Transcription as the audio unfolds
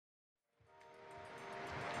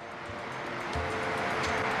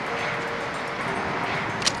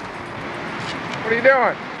What are you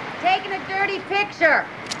doing? Taking a dirty picture.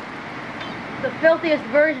 The filthiest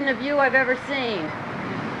version of you I've ever seen.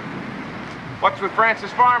 What's with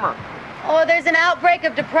Francis Farmer? Oh, there's an outbreak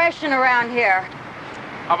of depression around here.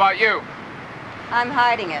 How about you? I'm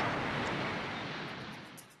hiding it.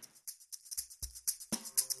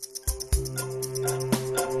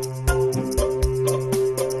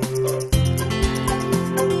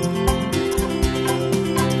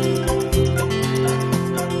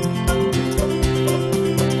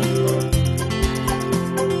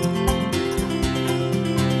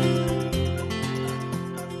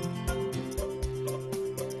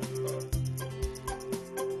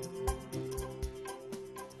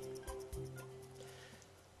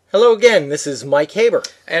 Hello again, this is Mike Haber.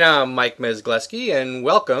 And I'm Mike Mezgleski, and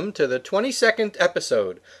welcome to the 22nd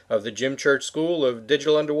episode of the Jim Church School of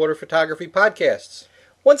Digital Underwater Photography podcasts.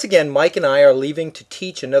 Once again, Mike and I are leaving to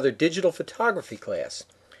teach another digital photography class.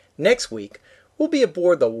 Next week, we'll be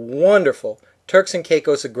aboard the wonderful Turks and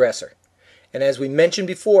Caicos Aggressor. And as we mentioned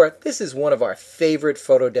before, this is one of our favorite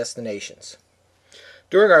photo destinations.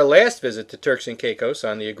 During our last visit to Turks and Caicos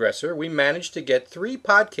on the Aggressor, we managed to get 3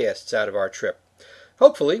 podcasts out of our trip.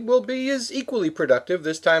 Hopefully, we'll be as equally productive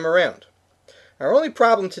this time around. Our only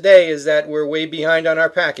problem today is that we're way behind on our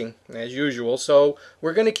packing, as usual, so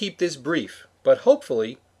we're going to keep this brief, but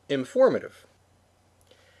hopefully informative.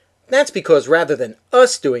 That's because rather than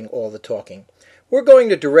us doing all the talking, we're going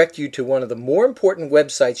to direct you to one of the more important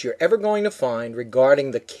websites you're ever going to find regarding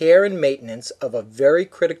the care and maintenance of a very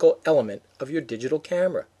critical element of your digital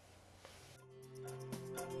camera.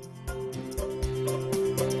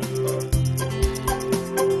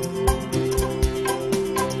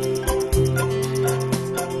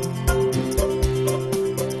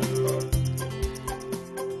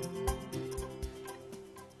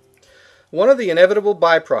 One of the inevitable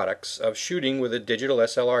byproducts of shooting with a digital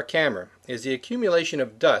SLR camera is the accumulation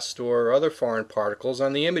of dust or other foreign particles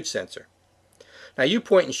on the image sensor. Now, you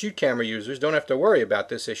point-and-shoot camera users don't have to worry about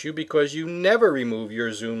this issue because you never remove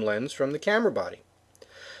your zoom lens from the camera body.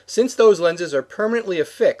 Since those lenses are permanently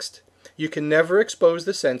affixed, you can never expose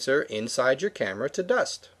the sensor inside your camera to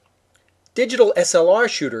dust. Digital SLR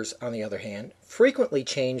shooters, on the other hand, frequently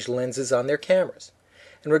change lenses on their cameras.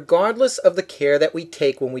 And regardless of the care that we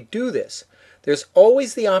take when we do this, there's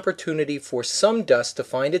always the opportunity for some dust to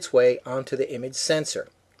find its way onto the image sensor.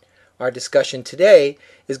 Our discussion today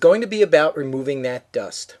is going to be about removing that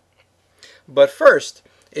dust. But first,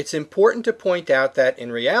 it's important to point out that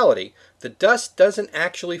in reality, the dust doesn't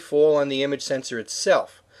actually fall on the image sensor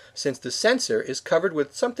itself, since the sensor is covered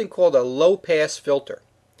with something called a low-pass filter.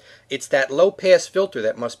 It's that low-pass filter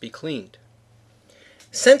that must be cleaned.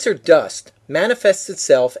 Sensor dust manifests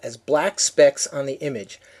itself as black specks on the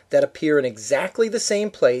image that appear in exactly the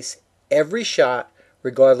same place every shot,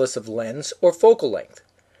 regardless of lens or focal length.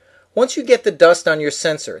 Once you get the dust on your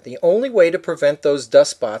sensor, the only way to prevent those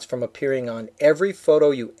dust spots from appearing on every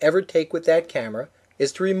photo you ever take with that camera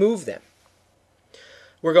is to remove them.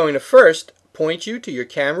 We're going to first point you to your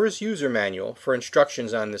camera's user manual for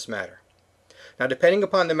instructions on this matter. Now, depending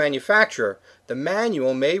upon the manufacturer, the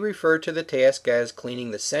manual may refer to the task as cleaning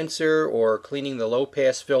the sensor or cleaning the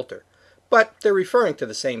low-pass filter, but they're referring to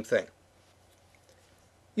the same thing.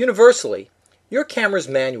 Universally, your camera's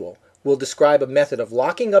manual will describe a method of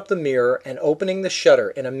locking up the mirror and opening the shutter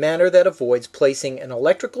in a manner that avoids placing an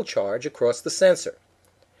electrical charge across the sensor.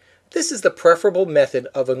 This is the preferable method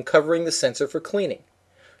of uncovering the sensor for cleaning.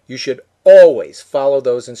 You should always follow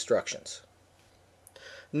those instructions.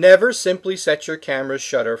 Never simply set your camera's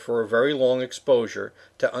shutter for a very long exposure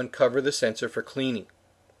to uncover the sensor for cleaning.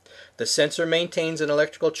 The sensor maintains an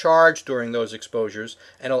electrical charge during those exposures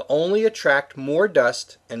and will only attract more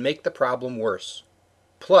dust and make the problem worse.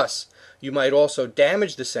 Plus, you might also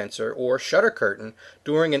damage the sensor or shutter curtain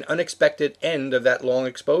during an unexpected end of that long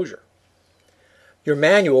exposure. Your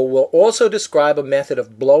manual will also describe a method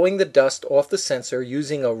of blowing the dust off the sensor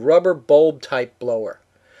using a rubber bulb type blower.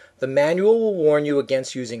 The manual will warn you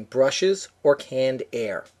against using brushes or canned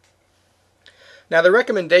air. Now, the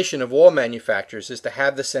recommendation of all manufacturers is to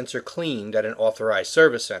have the sensor cleaned at an authorized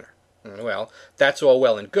service center. Well, that's all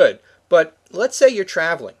well and good, but let's say you're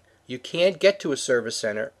traveling. You can't get to a service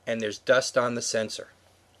center and there's dust on the sensor.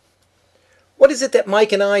 What is it that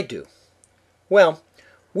Mike and I do? Well,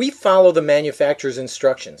 we follow the manufacturer's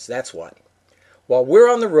instructions, that's what. While we're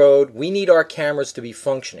on the road, we need our cameras to be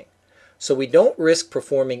functioning, so we don't risk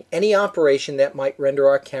performing any operation that might render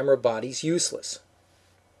our camera bodies useless.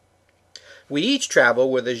 We each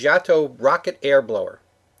travel with a Jato rocket air blower.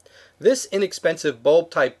 This inexpensive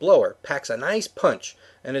bulb-type blower packs a nice punch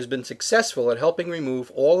and has been successful at helping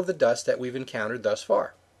remove all of the dust that we've encountered thus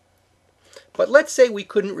far. But let's say we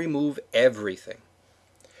couldn't remove everything.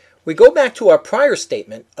 We go back to our prior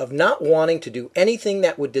statement of not wanting to do anything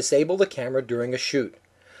that would disable the camera during a shoot.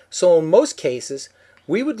 So in most cases,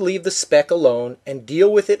 we would leave the speck alone and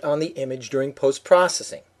deal with it on the image during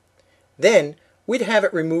post-processing. Then, we'd have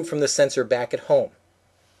it removed from the sensor back at home.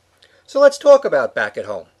 So let's talk about back at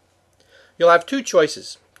home. You'll have two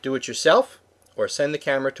choices: do it yourself or send the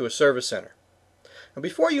camera to a service center. Now,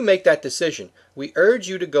 before you make that decision, we urge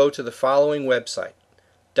you to go to the following website: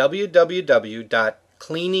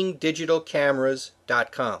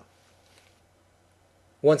 www.cleaningdigitalcameras.com.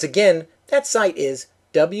 Once again, that site is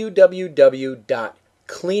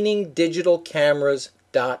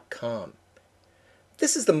www.cleaningdigitalcameras.com.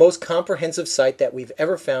 This is the most comprehensive site that we've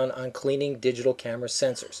ever found on cleaning digital camera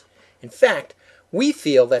sensors. In fact, we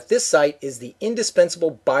feel that this site is the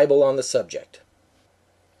indispensable Bible on the subject.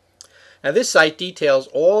 Now, this site details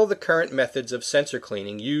all the current methods of sensor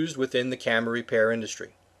cleaning used within the camera repair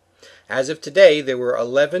industry. As of today, there were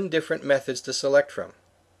 11 different methods to select from.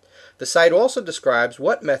 The site also describes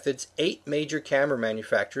what methods 8 major camera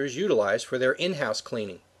manufacturers utilize for their in-house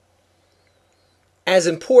cleaning. As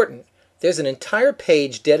important, there's an entire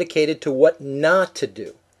page dedicated to what not to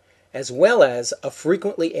do, as well as a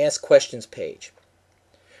frequently asked questions page.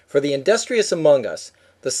 For the industrious among us,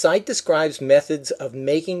 the site describes methods of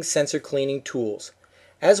making sensor cleaning tools,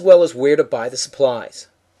 as well as where to buy the supplies.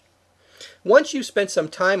 Once you've spent some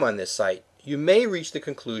time on this site, you may reach the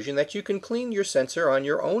conclusion that you can clean your sensor on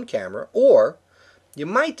your own camera, or you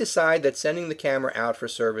might decide that sending the camera out for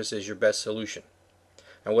service is your best solution.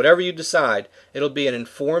 And whatever you decide, it'll be an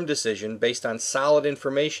informed decision based on solid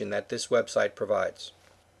information that this website provides.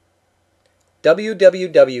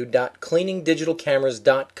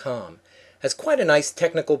 www.cleaningdigitalcameras.com has quite a nice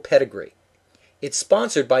technical pedigree. It's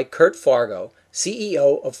sponsored by Kurt Fargo,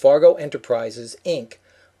 CEO of Fargo Enterprises, Inc.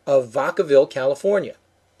 of Vacaville, California.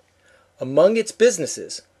 Among its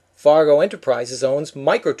businesses, Fargo Enterprises owns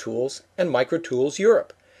Microtools and Microtools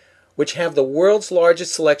Europe, which have the world's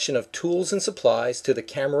largest selection of tools and supplies to the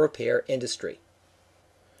camera repair industry.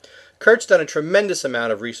 Kurt's done a tremendous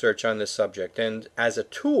amount of research on this subject, and as a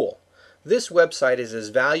tool, this website is as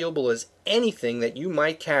valuable as anything that you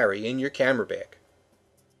might carry in your camera bag.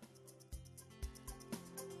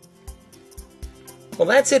 Well,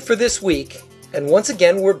 that's it for this week, and once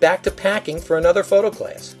again we're back to packing for another photo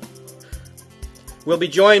class. We'll be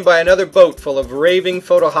joined by another boat full of raving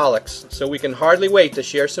photoholics, so we can hardly wait to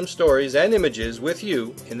share some stories and images with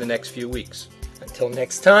you in the next few weeks. Until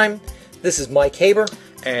next time, this is Mike Haber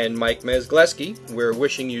and Mike Mezgleski. We're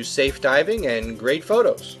wishing you safe diving and great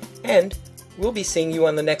photos. And we'll be seeing you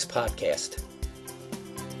on the next podcast.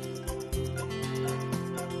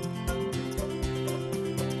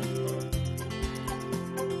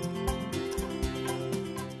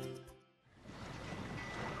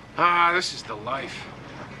 This is the life.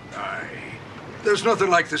 Aye. There's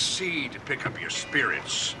nothing like the sea to pick up your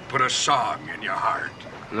spirits, put a song in your heart.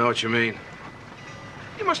 I know what you mean.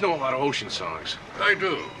 You must know a lot of ocean songs. I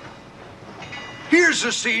do. Here's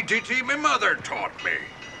a sea ditty my mother taught me.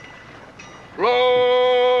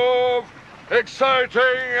 Love, exciting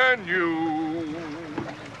and new.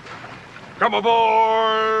 Come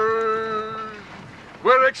aboard.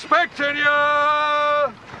 We're expecting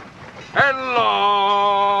ya. And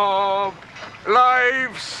love,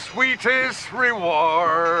 life's sweetest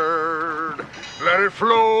reward. Let it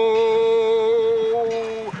flow.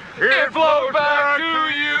 It flows